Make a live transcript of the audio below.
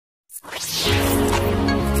Hey,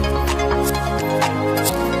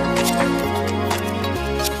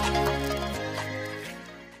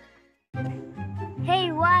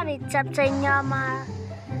 what's up sa inyo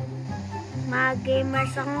mga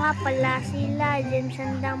gamers? Ako nga pala sila, James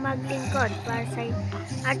handang maglingkod para sa inyo.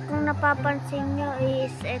 At kung napapansin nyo is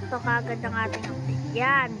ito kagad ang ating update.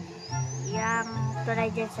 Yan, yung tunay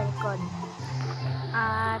dyan sa likod.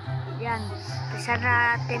 At yan, isa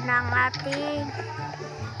natin ang ating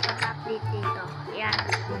pag-update dito. Yan,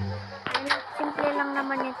 simple lang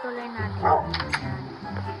naman yung tuloy natin. Yan.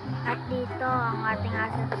 At dito ang ating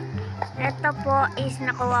asset. Ito po is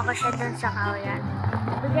nakuha ko siya dun sa kawayan.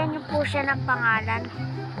 Bigyan nyo po siya ng pangalan.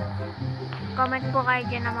 Comment po kayo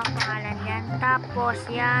dyan naman pangalan yan. Tapos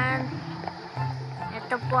yan.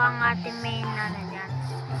 Ito po ang ating main dyan.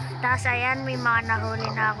 Tapos ayan, may mga nahuli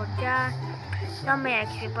na ako dyan. So may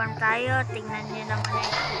XP farm tayo. Tingnan nyo naman ang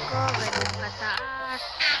XP ko. Ganyan kataas.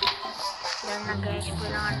 Dahil nag-XP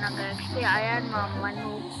lang ang nag-XP. Ayan, mga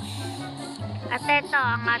manok. At ito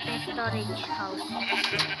ang ating storage house.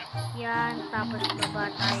 Yan, tapos baba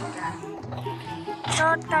tayo dyan.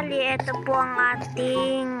 Totally, ito po ang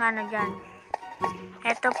ating dyan.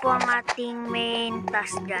 Ito po ang ating main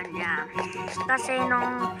task dyan. Yan. Kasi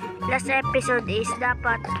nung last episode is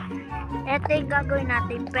dapat ito yung gagawin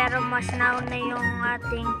natin, pero mas nauna yung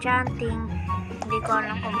ating chanting. Hindi ko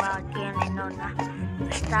alam kung bakit yun inuna.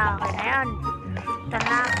 Basta okay na yan. Ito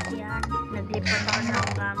na, yan. Naglipat ako ng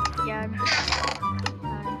gamit dyan.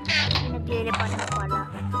 Naglilipat na pala.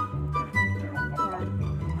 Yan.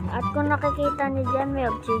 At kung nakikita niyo dyan,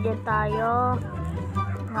 may obsidian tayo.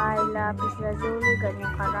 May lapis lazuli,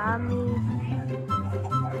 ganyan karami.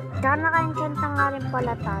 Tsaka naka-enchant nga rin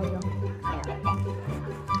pala tayo.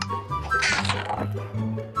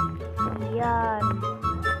 Yan.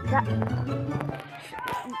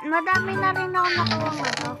 Madami na rin ako nakuha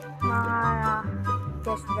mga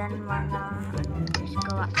test dyan, mga test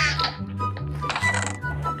gawa.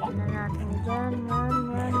 Lagyan na natin dyan, yan.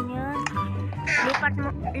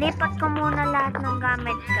 Lipat ko muna lahat ng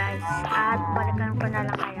gamit guys, at balikan ko na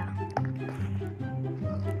lang kayo.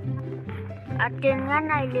 At yun nga,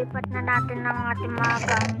 nailipat na natin ang ating mga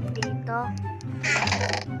gamit dito.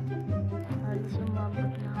 Halos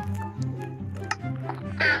umabot na hanggang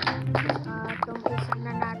at umpisa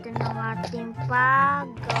na natin ang ating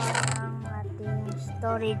paggawa ng ating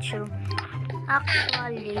storage room.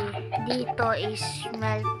 Actually, dito is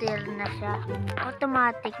smelter na siya.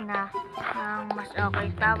 Automatic na. Mas okay.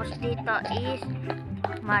 Tapos dito is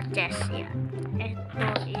matches. Yan. Ito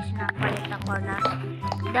is napalitan ko na.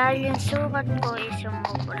 Dahil yung sukat ko is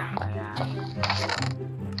sumubra. Kaya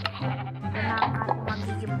ito na ang ating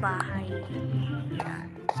magiging bahay. Yan.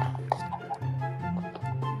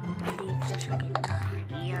 Dito sa kita.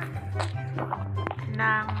 Yan.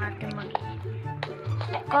 Na ang ating magiging.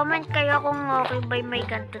 Comment kayo kung okay ba may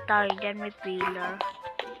ganito tayo dyan, may pillar.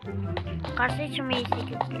 Kasi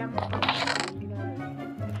sumisikip lang pa pillar.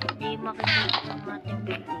 Hindi makikita ng ating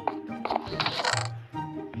build dito.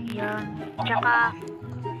 Yan. Tsaka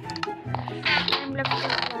time-lapse ko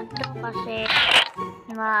lang ito kasi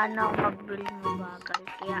maano mag-build mabagal.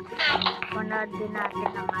 Kaya punod din natin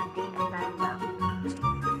ang ating time-lapse.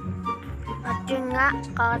 At yun nga,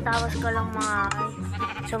 kakatawas ko lang mga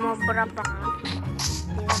sumobra pa nga.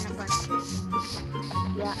 Hindi ko napansin.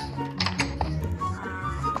 Yeah.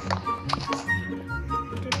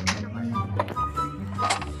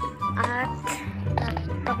 At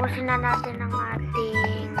tapusin na natin ang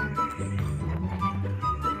ating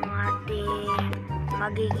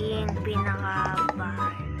magiging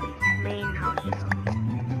pinaka-bahay, main house.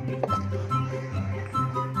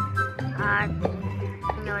 At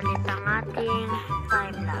ulit ang ating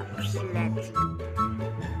time-lapse. Let's go.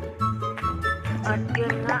 At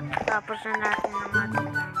yun nga, tapos na natin ang ating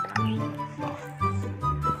time-lapse.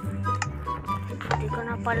 Hindi ko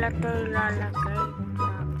na pala ito ilalagay.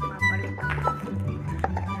 Mapalit ako.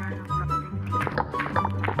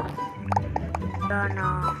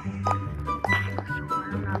 Dana. So,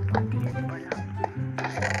 napatingin pala.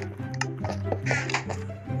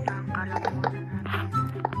 Nakakalam mo na natin.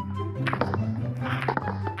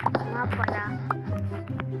 Nga pala.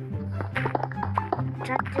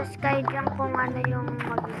 Chat kayo dyan kung ano yung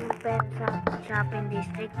magiging pera sa shopping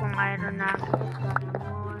district, kung mayroon na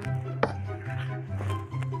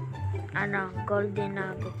golden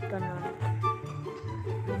nugget ka na.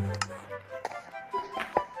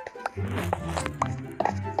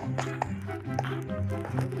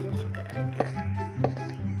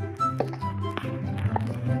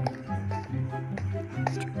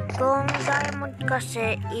 Kung diamond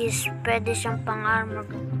kasi is pwede siyang pang-armor.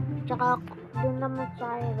 Tsaka dun naman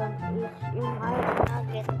sa iron is yung iron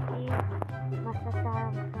nugget is masasarap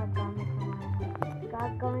sa gamit naman.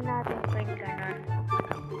 Gagawin natin pa yung ganon.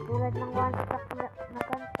 Tulad ng one stack na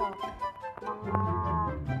ganito. Mga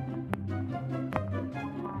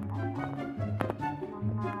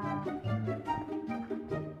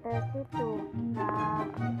 32 na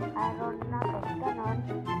iron nugget. Ganon.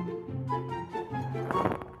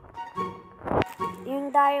 Yung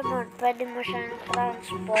diamond, pwede mo siyang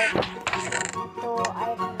transport to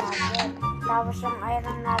iron nugget. Tapos yung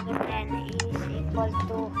iron nugget na yan is equal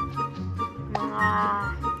to mga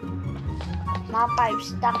 5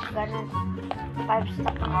 stack, ganun. 5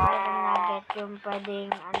 stack ng iron nugget yung pwedeng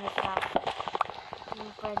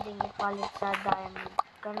yung pwedeng ipalit sa diamond.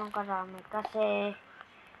 Ganun karami. Kasi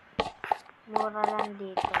mura lang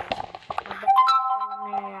dito. Madami ka lang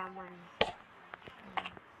nayayaman.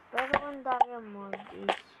 Pero ang diamond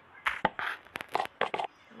is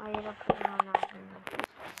mahirap na natin.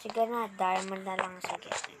 Sige na, diamond na lang.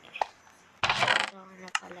 Sige. Pero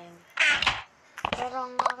na pala yun. Pero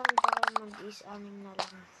ang aking diamond is 6 na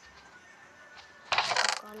lang.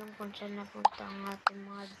 Hindi ko alam kung saan napunta ang ating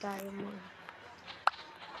mga diamond.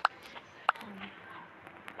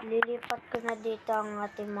 Lilipat ko na dito ang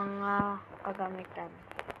ating mga kagamitan.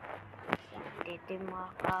 Dito yung mga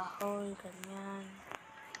kahoy, ganyan.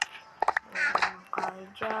 Mga kahoy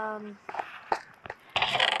dyan.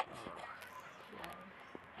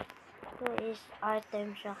 Ito is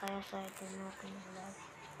item siya, kaya sa item natin nilagay.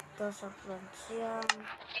 Ito sa plants yan.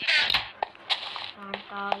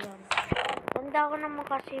 Yan. Tanda ko naman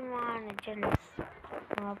kasi mga dyan.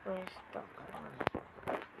 Mga pwesto.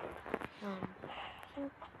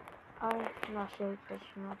 Ay, na-filters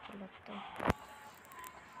na pala ito.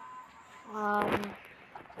 Yan.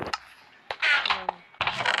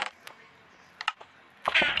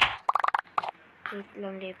 Wait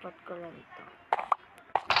lang, lipat ko lang ito.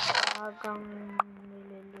 Hanggang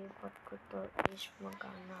nililipat ko to is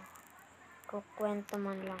magana. Kukwento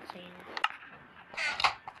man lang sa inyo.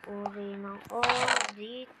 Uri ng ore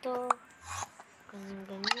dito.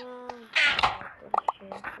 Ganyan. Ito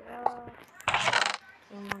syempre.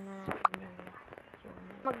 Yung muna natin yun.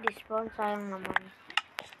 Mag-despawn, sayang naman.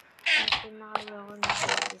 Kasi nakalawa ko na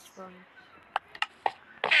mag-despawn.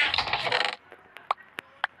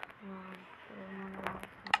 Yan.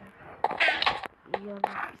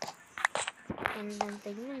 And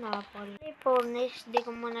tignan na pala. Furnace, di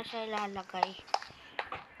ko muna siya ilalagay.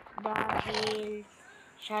 Dahil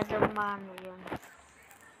shadow mano yun.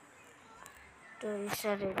 Ito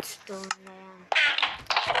isa redstone na yan.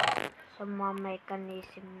 Sa mga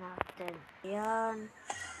mechanism natin. Yan.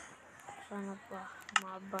 Sana pa.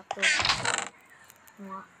 Mga bato.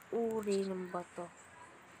 Mga uri ng bato.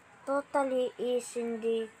 Totally is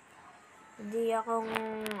hindi akong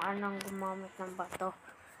gumamit ng bato.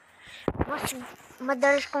 Mas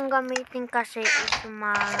madalas kong gamitin kasi is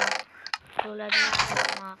tulad na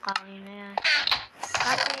mga kahoy na yan.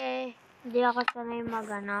 Kasi hindi ako sanay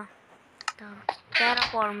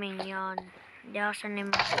terraforming yon. Hindi ako sanay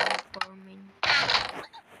terraforming.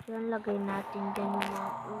 Yan, lagay natin dyan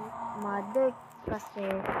yung mga dirt kasi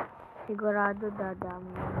sigurado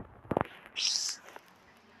dadami yan.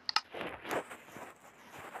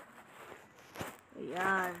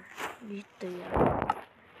 Ayan, dito yan.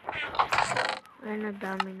 Ayan,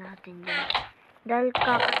 nadami natin dyan. Dahil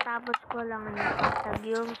kakatapos ko lang napatag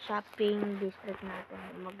yung shopping district natin.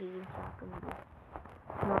 Magiging shopping district.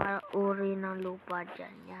 Mga uri ng lupa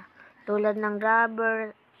dyan. Yeah. Tulad ng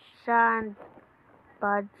rubber, sand,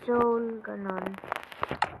 podzol, ganon.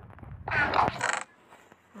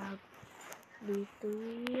 Dito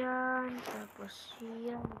yan. Tapos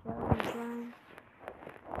yan, dyan.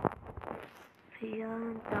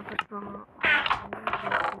 Ayan, tapos mga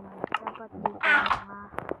dapat dito mga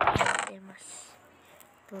items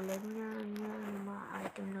tulad yan, mga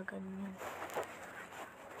item na ganyan.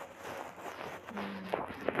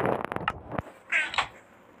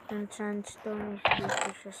 Yung sandstone is dito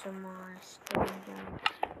siya sa mga stone dyan.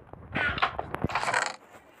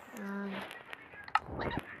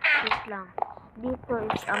 Wait lang, dito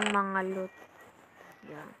is ang mga loot.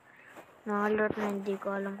 Yan. Mga loot na hindi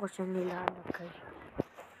ko alam kung saan nilalagay.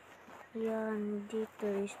 Yan, dito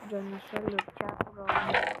is dyan na siya loot siya.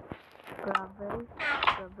 Gravel.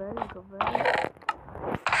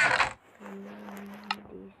 Ayan,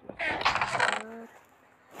 this is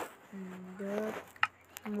that.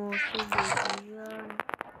 Mosi dito yan.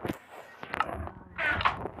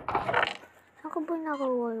 Saan ko ba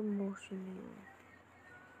nakuha yung mosi na yun?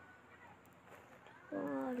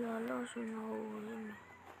 Alala, saan nakuha yun?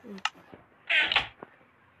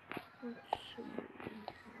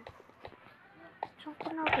 Saan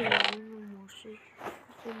ko nakita yung musik?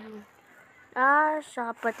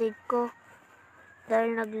 Sa kapatid ko.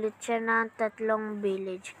 Dahil nag-lit siya ng 3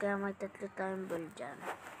 village. Kaya may 3 tayong ball dyan.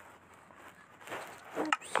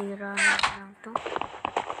 Oops, sira na lang to.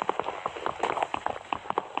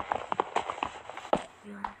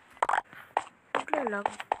 Yan. Naglalag.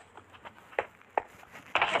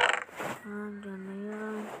 Dyan na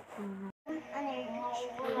yan.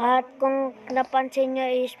 At kung napansin nyo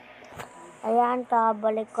is, ayan,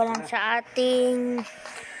 kabalik ko lang sa ating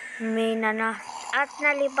main na. At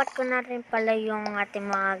nalipat ko na rin pala yung ating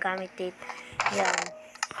mga gamit dito. Yan.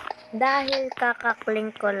 Dahil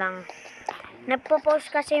kakakling ko lang. Nagpo-post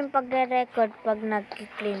kasi yung pagre-record pag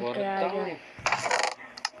nag-clean. Kaya yun.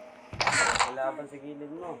 Kalaban sa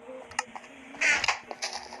gilid mo.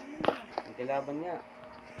 May kalaban niya.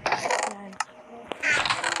 Yan.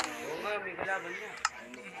 Oo nga, may kalaban niya.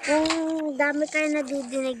 Kung dami kayo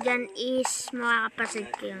nadidinig dyan is mga kapatid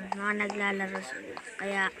ko yun. Mga naglalaro sila.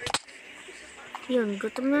 Kaya yun,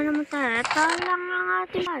 gutom na naman tayo. Ito lang ang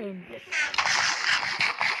ating kain.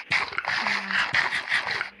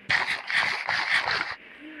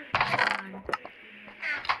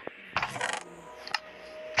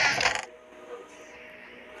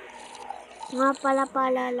 Nga pala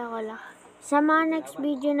paalala ko lang. Sa mga next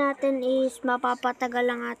video natin is mapapatagal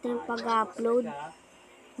ang ating pag-upload.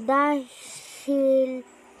 Dahil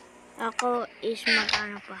ako is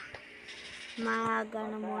mag-ano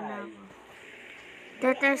muna ako.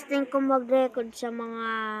 Testing ko mag-record sa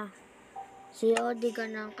mga COD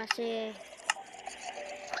ganun kasi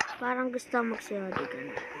parang gusto mag-COD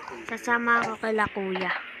ganun. Sasama ako kay kuya.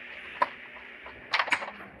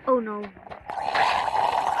 Oh no.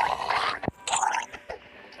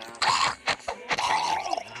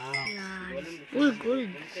 Yan. Uy, gold.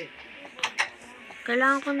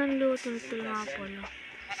 Kailangan ko ng looting ito nga pala.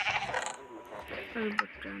 Ay,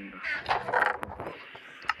 ba't yan ba?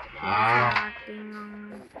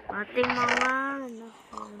 Ating mga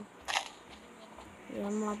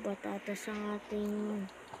yung mga patatas ang ating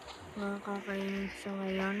mga kakainin sa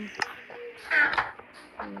ngayon.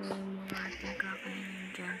 Yung mga ating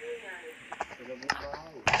kakainin dyan.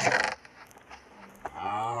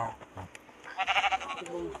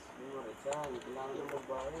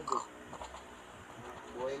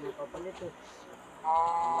 Buhay mo papalit eh.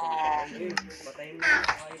 Patayin mo yung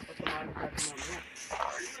kayo pa tumalit natin mamaya.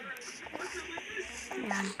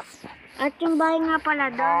 Yan. At yung bahay nga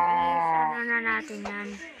pala doon is ano na natin yan.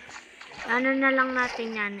 Ano na lang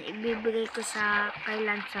natin yan. Ibibigay ko sa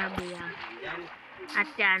kailan sabi yan.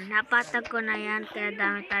 At yan. Napatag ko na yan. Kaya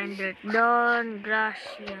dami tayong dirt doon. Grass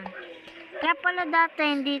yan. Kaya pala dati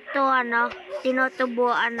hindi to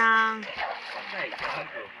tinutubuan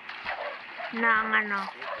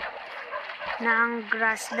ng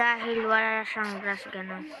grass dahil wala siyang grass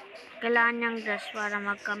ganun. Kailangan niyang grass para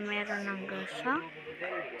magka-meron ng grass, ha?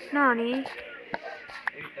 Nani?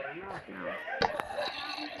 No.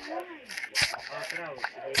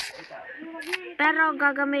 Pero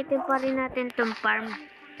gagamitin pa rin natin tong farm.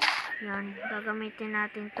 Yan, gagamitin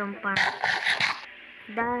natin tong farm.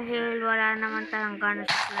 Dahil wala naman tayong gano'ng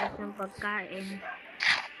supplies ng pagkain.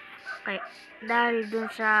 Okay. Dahil dun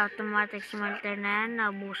sa automatic smelter na yan,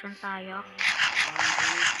 naubusan tayo.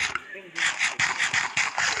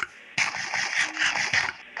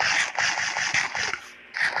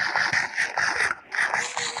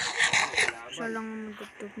 Isa lang ang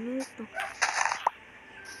magdugtog nito.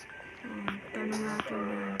 Tanong natin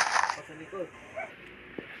yan.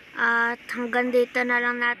 At hanggang dito na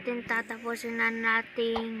lang natin tatapusin na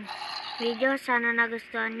nating video. Sana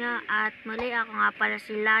nagustuhan nyo. At muli, ako nga pala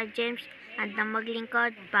sila James. At na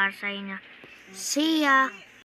maglingkod para sa inyo. See ya!